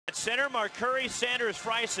center, Marcuri Sanders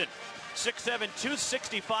Friesen, 6'7",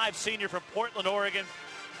 265 senior from Portland, Oregon.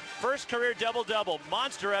 First career double-double.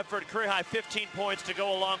 Monster effort, career-high 15 points to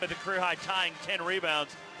go along with the career-high tying 10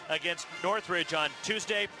 rebounds against Northridge on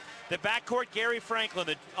Tuesday. The backcourt, Gary Franklin.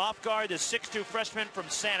 The off guard, the 6'2 freshman from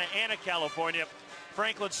Santa Ana, California.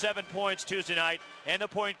 Franklin, 7 points Tuesday night. And the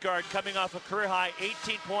point guard coming off a career-high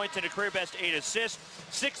 18 points and a career-best 8 assists.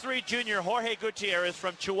 6'3 junior Jorge Gutierrez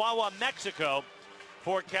from Chihuahua, Mexico.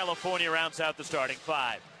 For California rounds out the starting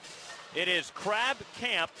five. It is Crabb,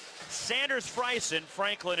 Camp, Sanders, Friesen,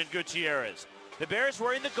 Franklin, and Gutierrez. The Bears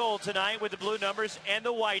wearing the gold tonight with the blue numbers and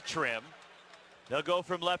the white trim. They'll go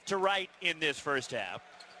from left to right in this first half.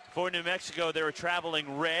 For New Mexico, they were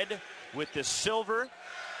traveling red with the silver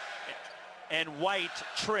and white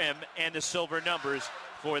trim and the silver numbers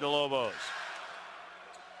for the Lobos.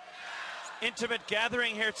 Intimate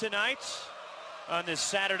gathering here tonight on this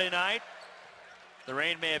Saturday night. The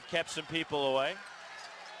rain may have kept some people away.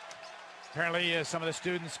 Apparently some of the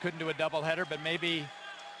students couldn't do a doubleheader, but maybe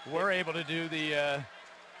were able to do the,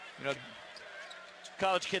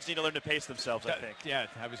 college kids need to learn to pace themselves, I think. Yeah,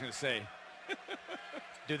 I was going to say,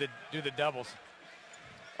 do the doubles.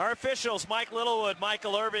 Our officials, Mike Littlewood,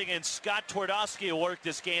 Michael Irving, and Scott Twardowski will work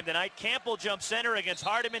this game tonight. Camp will jump center against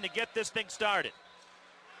Hardiman to get this thing started.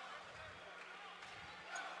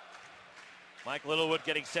 Mike Littlewood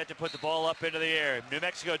getting set to put the ball up into the air. New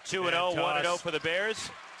Mexico 2-0, 1-0 for the Bears.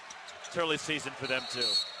 It's early season for them too.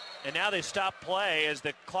 And now they stop play as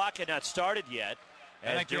the clock had not started yet.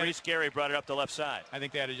 As Darius Gary brought it up the left side. I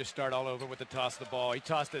think they had to just start all over with the toss of the ball. He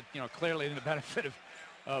tossed it, clearly in the benefit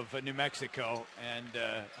of New Mexico, and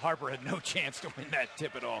Harper had no chance to win that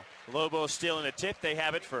tip at all. Lobos stealing a tip. They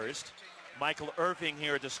have it first. Michael Irving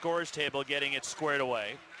here at the scorers table getting it squared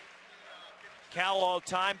away. Cal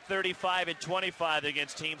all-time 35-25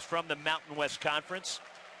 against teams from the Mountain West Conference,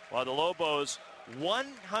 while the Lobos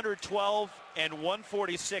 112 and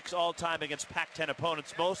 146 all-time against Pac-10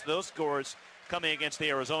 opponents. Most of those scores coming against the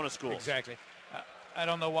Arizona schools. Exactly. I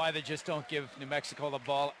don't know why they just don't give New Mexico the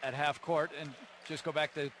ball at half court and just go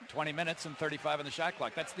back to 20 minutes and 35 on the shot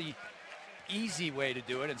clock. That's the easy way to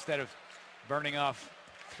do it instead of burning off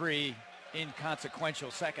 3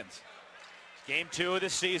 inconsequential seconds. Game 2 of the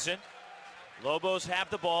season. Lobos have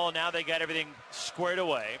the ball. Now they got everything squared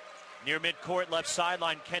away. Near midcourt, left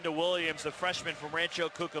sideline, Kendall Williams, the freshman from Rancho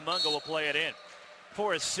Cucamonga, will play it in.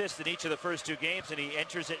 4 assists in each of the first 2 games, and he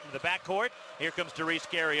enters it into the backcourt. Here comes Darius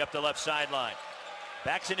Gary up the left sideline.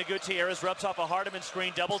 Backs into Gutierrez, rubs off a Hardiman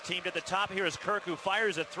screen, double teamed at the top. Here is Kirk, who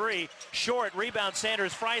fires a 3. Short, rebound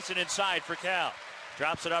Sanders Friesen inside for Cal.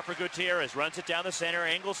 Drops it off for Gutierrez, runs it down the center,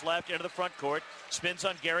 angles left into the front court. Spins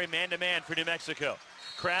on Gary, man-to-man for New Mexico.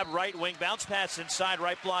 Crabb, right wing, bounce pass inside,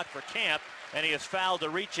 right block for Camp. And he is fouled to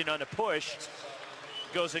reach in on a push.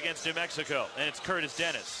 Goes against New Mexico, and it's Curtis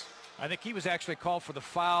Dennis. I think he was actually called for the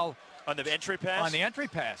foul. On the entry pass? On the entry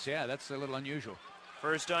pass, yeah, that's a little unusual.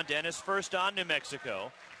 First on Dennis, first on New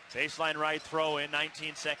Mexico. Baseline right throw in,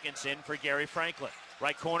 19 seconds in for Gary Franklin.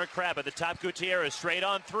 Right corner, Crabb at the top, Gutierrez, straight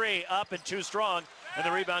on 3, up and too strong. And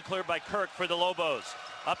the rebound cleared by Kirk for the Lobos.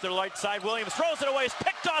 Up the right side, Williams throws it away. It's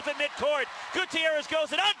picked off at midcourt. Gutierrez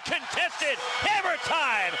goes in uncontested. Hammer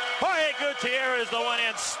time. Jorge Gutierrez, the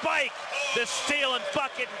one-hand spike. The steal and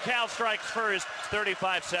bucket, and Cal strikes first.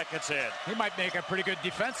 35 seconds in. He might make a pretty good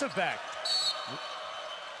defensive back.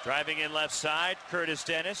 Driving in left side, Curtis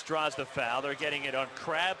Dennis draws the foul. They're getting it on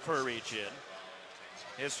Crabb for a reach in.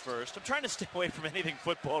 His first. I'm trying to stay away from anything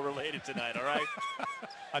football related tonight, all right?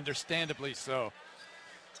 Understandably so.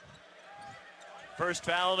 First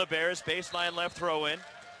foul of the Bears, baseline left throw in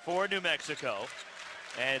for New Mexico.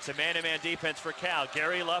 And it's a man-to-man defense for Cal.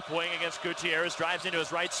 Gary left wing against Gutierrez, drives into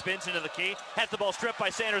his right, spins into the key, has the ball stripped by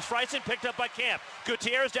Sanders Friesen, picked up by Camp.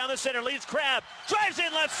 Gutierrez down the center, leads Crabb, drives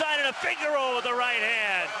in left side and a finger roll with the right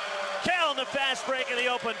hand. Cal in the fast break in the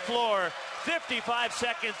open floor. 55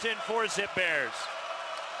 seconds in for Zip Bears.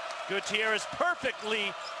 Gutierrez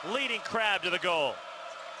perfectly leading Crabb to the goal.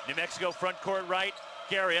 New Mexico front court right.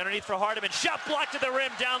 Gary underneath for Hardiman. Shot blocked to the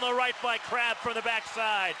rim, down the right by Crabb from the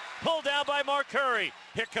backside. Pulled down by Marcuri.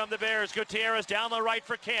 Here come the Bears. Gutierrez down the right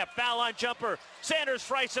for Camp. Foul line jumper. Sanders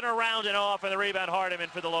Friesen around and off, and the rebound Hardiman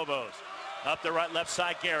for the Lobos. Up the right left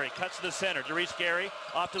side, Gary cuts to the center. Darius Gary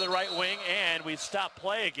off to the right wing, and we stop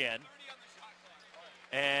play again.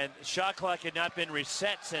 And shot clock had not been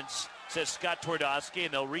reset since, says Scott Twardowski,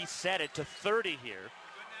 and they'll reset it to 30 here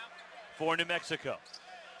for New Mexico.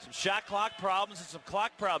 Some shot clock problems and some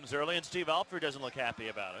clock problems early, and Steve Alford doesn't look happy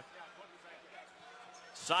about it.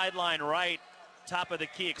 Sideline right, top of the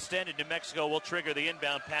key extended. New Mexico will trigger the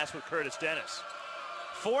inbound pass with Curtis Dennis.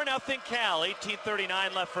 4-0 Cal,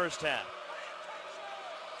 18:39 left first half.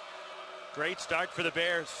 Great start for the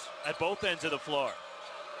Bears at both ends of the floor.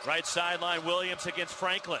 Right sideline, Williams against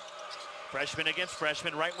Franklin. Freshman against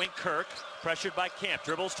freshman, right wing Kirk, pressured by Camp.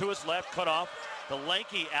 Dribbles to his left, cut off the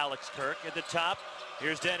lanky Alex Kirk. At the top,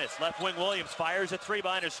 here's Dennis. Left wing Williams fires a three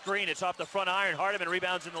behind a screen. It's off the front iron. Hardiman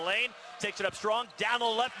rebounds in the lane. Takes it up strong. Down the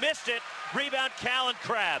left, missed it. Rebound, Cal and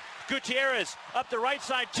Crab. Gutierrez up the right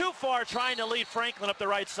side, too far, trying to lead Franklin up the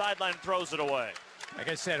right sideline and throws it away. Like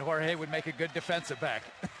I said, Jorge would make a good defensive back.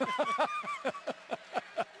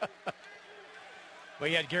 But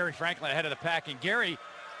he had Gary Franklin ahead of the pack, and Gary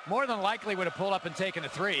more than likely would have pulled up and taken the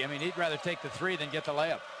three. I mean, he'd rather take the three than get the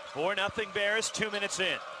layup. 4-0 Bears, 2 minutes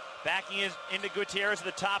in. Backing into Gutierrez at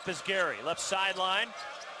the top is Gary. Left sideline,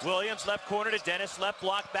 Williams, left corner to Dennis, left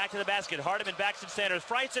block, back to the basket. Hardiman backs to Sanders.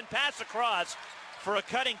 Freitson pass across for a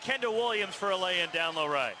cutting Kendall Williams for a lay-in down low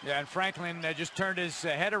right. Yeah, and Franklin just turned his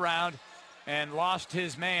head around and lost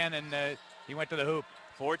his man, and he went to the hoop.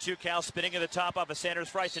 4-2 Cal spinning at the top off of Sanders.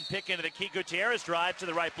 Freitson pick into the key. Gutierrez drive to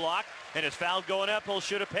the right block, and his foul going up. He'll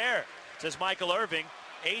shoot a pair, says Michael Irving.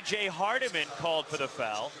 A.J. Hardiman called for the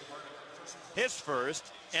foul. His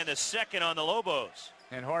first and the second on the Lobos.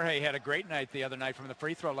 And Jorge had a great night the other night from the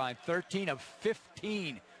free throw line, 13 of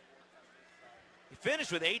 15. He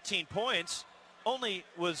finished with 18 points, only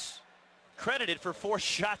was credited for 4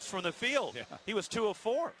 shots from the field. Yeah. He was 2 of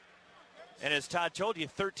 4. And as Todd told you,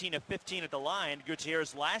 13 of 15 at the line.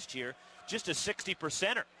 Gutierrez last year, just a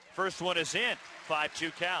 60%er. First one is in,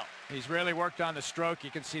 5-2 Cal. He's really worked on the stroke. You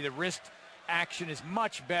can see the wrist action is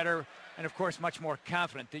much better, and of course much more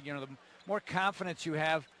confident. You know, the more confidence you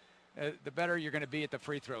have, the better you're going to be at the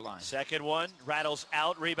free throw line. Second one rattles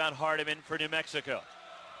out, rebound Hardiman for New Mexico.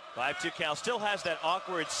 5-2 Cal still has that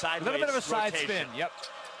awkward sideways a little bit of a side rotation. spin. Yep.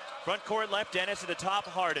 Front court left, Dennis at the top,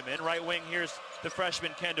 Hardiman. Right wing, here's the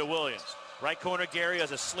freshman Kendall Williams. Right corner, Gary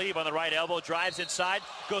has a sleeve on the right elbow, drives inside,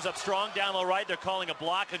 goes up strong down low right. They're calling a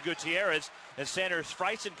block on Gutierrez as Sanders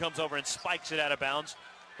Freitson comes over and spikes it out of bounds.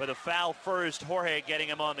 But a foul first, Jorge getting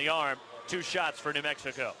him on the arm. 2 shots for New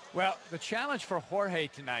Mexico. Well, the challenge for Jorge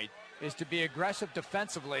tonight is to be aggressive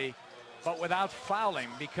defensively, but without fouling,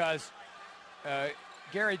 because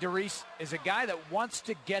Gary DeRiese is a guy that wants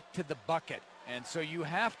to get to the bucket. And so you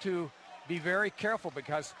have to be very careful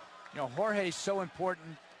because, you know, Jorge is so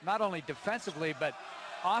important, not only defensively, but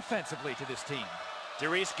offensively to this team.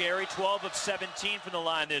 DeRiese Gary, 12 of 17 from the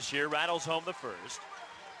line this year, rattles home the first.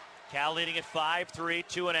 Cal leading at 5-3,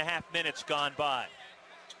 2.5 minutes gone by.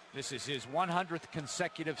 This is his 100th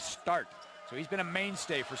consecutive start. So he's been a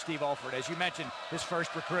mainstay for Steve Alford, as you mentioned, his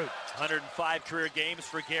first recruit. 105 career games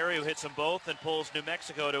for Gary, who hits them both and pulls New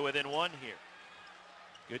Mexico to within 1 here.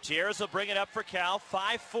 Gutierrez will bring it up for Cal.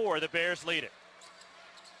 5-4, the Bears lead it.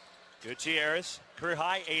 Gutierrez, career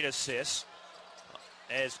high 8 assists.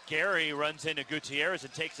 As Gary runs into Gutierrez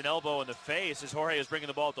and takes an elbow in the face as Jorge is bringing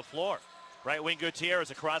the ball at the floor. Right wing Gutierrez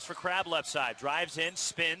across for Crab left side. Drives in,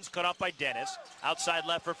 spins, cut off by Dennis. Outside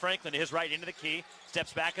left for Franklin. His right into the key.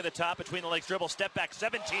 Steps back at the top between the legs. Dribble, step back,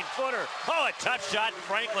 17-footer. Oh, a tough shot.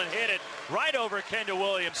 Franklin hit it right over Kendall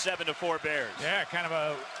Williams, 7-4 Bears. Yeah, kind of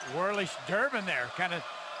a whirlish Durbin there. Kind of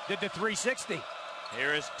did the 360.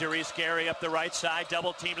 Here is DeRiese Gary up the right side.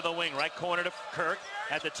 Double team to the wing. Right corner to Kirk.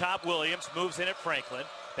 At the top, Williams moves in at Franklin.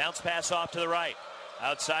 Bounce pass off to the right.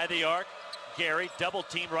 Outside the arc. Gary, double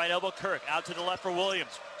team, right elbow Kirk. Out to the left for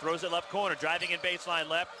Williams. Throws it left corner. Driving in baseline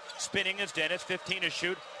left. Spinning is Dennis. 15 to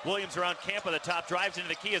shoot. Williams around Camp on the top. Drives into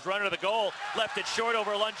the key. His runner to the goal. Left it short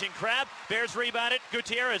over a lunging Crab. Bears rebound it.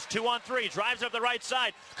 Gutierrez 2-on-3. Drives up the right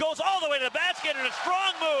side. Goes all the way to the basket and a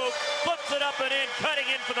strong move. Flips it up and in. Cutting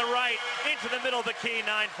in for the right. Into the middle of the key.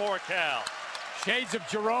 9-4 Cal. Shades of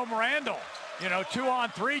Jerome Randall. You know,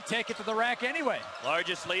 2-on-3, take it to the rack anyway.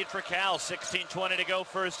 Largest lead for Cal, 16:20 to go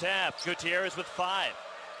first half. Gutierrez with 5.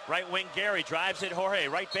 Right wing Gary drives it, Jorge.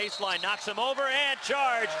 Right baseline, knocks him over and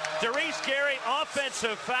charge. DeRiese Gary,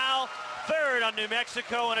 offensive foul. Third on New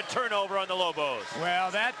Mexico and a turnover on the Lobos.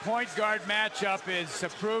 Well, that point guard matchup is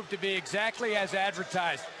proved to be exactly as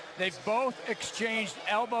advertised. They've both exchanged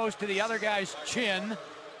elbows to the other guy's chin.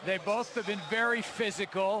 They both have been very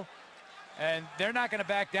physical. And they're not going to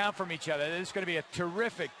back down from each other. This is going to be a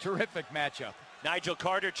terrific, terrific matchup. Nigel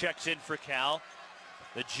Carter checks in for Cal.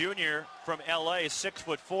 The junior from L.A.,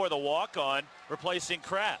 6'4", the walk-on, replacing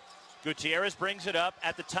Kraft. Gutierrez brings it up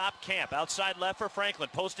at the top, Camp. Outside left for Franklin.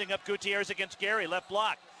 Posting up Gutierrez against Gary. Left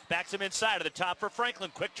block. Backs him inside to the top for Franklin.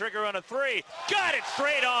 Quick trigger on a 3. Got it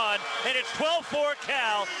straight on. And it's 12-4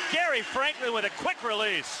 Cal. Gary Franklin with a quick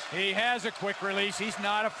release. He has a quick release. He's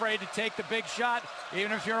not afraid to take the big shot,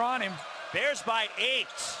 even if you're on him. Bears by 8.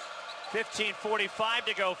 15:45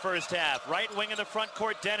 to go first half. Right wing in the front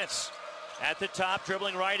court, Dennis. At the top,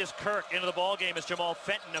 dribbling right is Kirk. Into the ball game is Jamal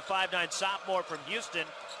Fenton, a 5'9" sophomore from Houston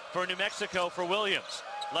for New Mexico for Williams.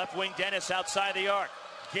 Left wing Dennis outside the arc.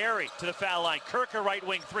 Gary to the foul line. Kirk, a right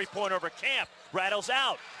wing three-point over Camp. Rattles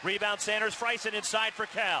out. Rebound Sanders Friesen inside for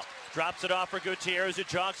Cal. Drops it off for Gutierrez, who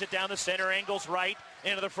jogs it down the center, angles right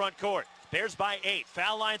into the front court. Bears by 8.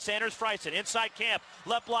 Foul line Sanders Friesen. Inside Camp.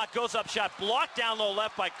 Left block goes up shot. Blocked down low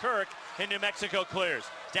left by Kirk. And New Mexico clears.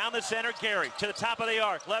 Down the center, Gary to the top of the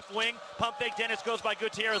arc. Left wing, pump fake. Dennis goes by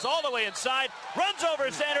Gutierrez all the way inside. Runs over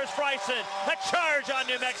Sanders Friesen. A charge on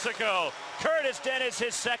New Mexico. Curtis Dennis,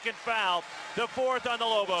 his second foul. The fourth on the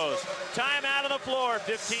Lobos. Time out on the floor.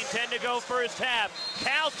 15:10 to go first half.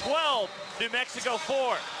 Cal 12, New Mexico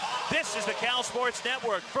 4. This is the Cal Sports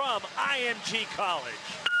Network from IMG College.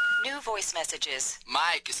 New voice messages.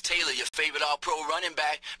 Mike, it's Taylor, your favorite all-pro running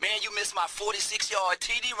back. Man, you missed my 46-yard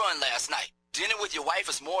TD run last night. Dinner with your wife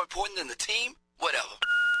is more important than the team? Whatever.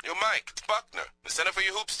 Yo, Mike, it's Buckner, the center for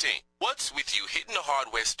your hoops team. What's with you hitting the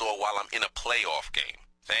hardware store while I'm in a playoff game?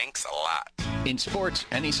 Thanks a lot. In sports,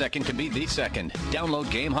 any second can be the second. Download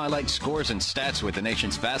game highlights, scores, and stats with the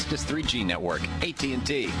nation's fastest 3G network.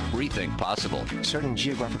 AT&T. Rethink possible. Certain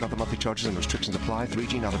geographic other monthly charges and restrictions apply.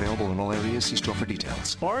 3G not available in all areas. See store for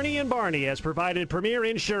details. Barney & Barney has provided premier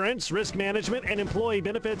insurance, risk management, and employee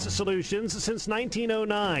benefits solutions since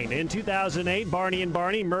 1909. In 2008, Barney &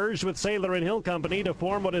 Barney merged with Saylor & Hill Company to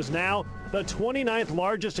form what is now the 29th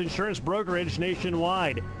largest insurance brokerage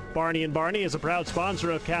nationwide. Barney & Barney is a proud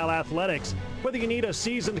sponsor of Cal Athletics. Whether you need a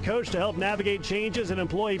seasoned coach to help navigate changes in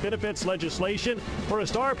employee benefits legislation or a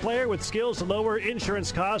star player with skills to lower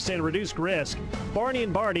insurance costs and reduce risk, Barney &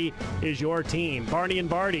 Barney is your team.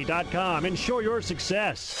 BarneyandBarney.com. Ensure your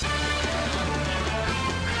success.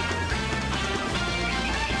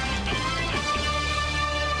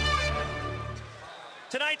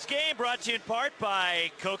 Tonight's game brought to you in part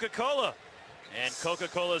by Coca-Cola. And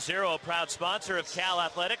Coca-Cola Zero, a proud sponsor of Cal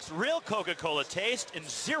Athletics. Real Coca-Cola taste and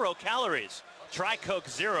 0 calories. Try Coke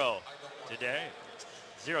Zero today.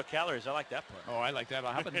 0 calories, I like that part. Oh, I like that.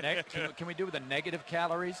 How about can we do the negative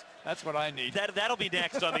calories? That's what I need. That'll be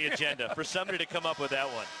next on the agenda for somebody to come up with that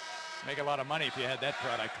one. Make a lot of money if you had that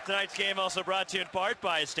product. Tonight's game also brought to you in part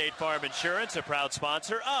by State Farm Insurance, a proud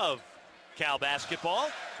sponsor of Cal basketball.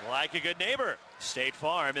 Like a good neighbor, State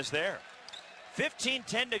Farm is there.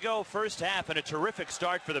 15:10 to go first half, and a terrific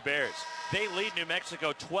start for the Bears. They lead New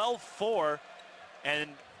Mexico 12-4, and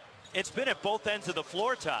it's been at both ends of the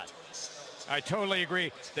floor, Todd. I totally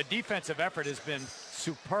agree. The defensive effort has been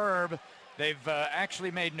superb. They've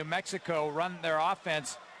actually made New Mexico run their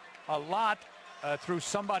offense a lot through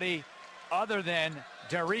somebody other than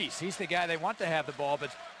Darius. He's the guy they want to have the ball,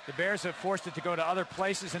 but the Bears have forced it to go to other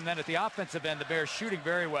places, and then at the offensive end, the Bears shooting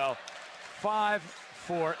very well.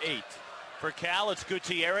 5-4-8. For Cal, it's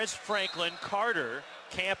Gutierrez, Franklin, Carter,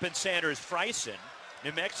 Camp, and Sanders Friesen.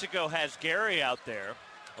 New Mexico has Gary out there,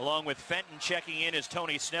 along with Fenton. Checking in is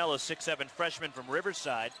Tony Snell, a 6'7" freshman from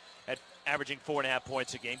Riverside, at averaging 4.5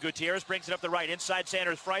 points a game. Gutierrez brings it up the right. Inside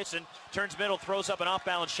Sanders Friesen, turns middle, throws up an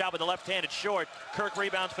off-balance shot with the left hand. It's short. Kirk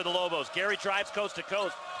rebounds for the Lobos. Gary drives coast to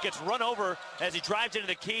coast, gets run over as he drives into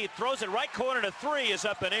the key, throws it right corner to 3, is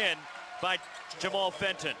up and in by Jamal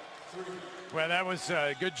Fenton. Well, that was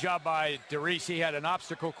a good job by Darius. He had an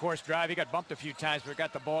obstacle course drive. He got bumped a few times, but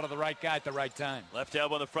got the ball to the right guy at the right time. Left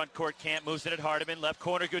elbow in the front court. Camp moves it at Hardiman. Left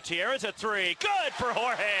corner, Gutierrez at 3. Good for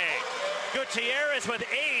Jorge. Gutierrez with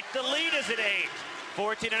 8. The lead is at 8.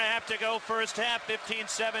 14.5 to go first half.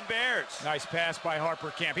 15-7 Bears. Nice pass by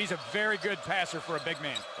Harper Camp. He's a very good passer for a big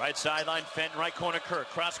man. Right sideline, Fenton. Right corner, Kirk.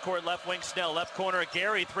 Cross court, left wing, Snell. Left corner,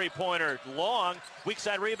 Gary, three-pointer. Long. Weak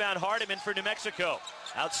side rebound, Hardiman for New Mexico.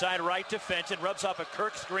 Outside right to Fenton. Rubs off a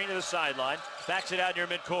Kirk screen to the sideline. Backs it out near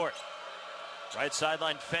midcourt. Right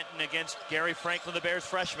sideline, Fenton against Gary Franklin, the Bears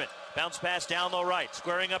freshman. Bounce pass down low right.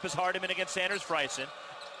 Squaring up is Hardiman against Sanders Friesen.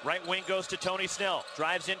 Right wing goes to Tony Snell.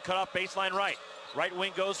 Drives in, cut off baseline right. Right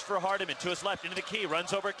wing goes for Hardiman. To his left, into the key.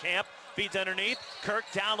 Runs over Camp. Feeds underneath. Kirk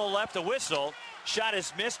down the left. A whistle. Shot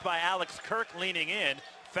is missed by Alex Kirk leaning in.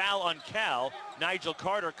 Foul on Cal. Nigel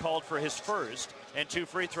Carter called for his first. And 2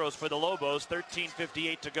 free throws for the Lobos.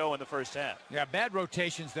 13:58 to go in the first half. Yeah, bad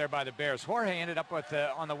rotations there by the Bears. Jorge ended up with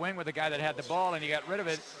on the wing with the guy that had the ball, and he got rid of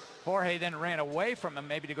it. Jorge then ran away from him,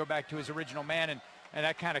 maybe to go back to his original man, and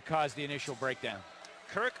that kind of caused the initial breakdown.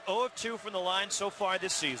 Kirk 0 of 2 from the line so far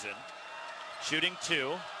this season. Shooting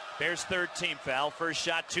 2. Bears' third team foul. First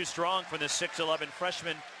shot too strong from the 6'11"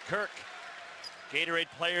 freshman Kirk.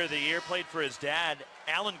 Gatorade Player of the Year. Played for his dad,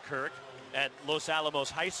 Alan Kirk, at Los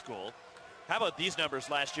Alamos High School. How about these numbers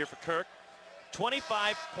last year for Kirk?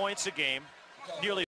 25 points a game, nearly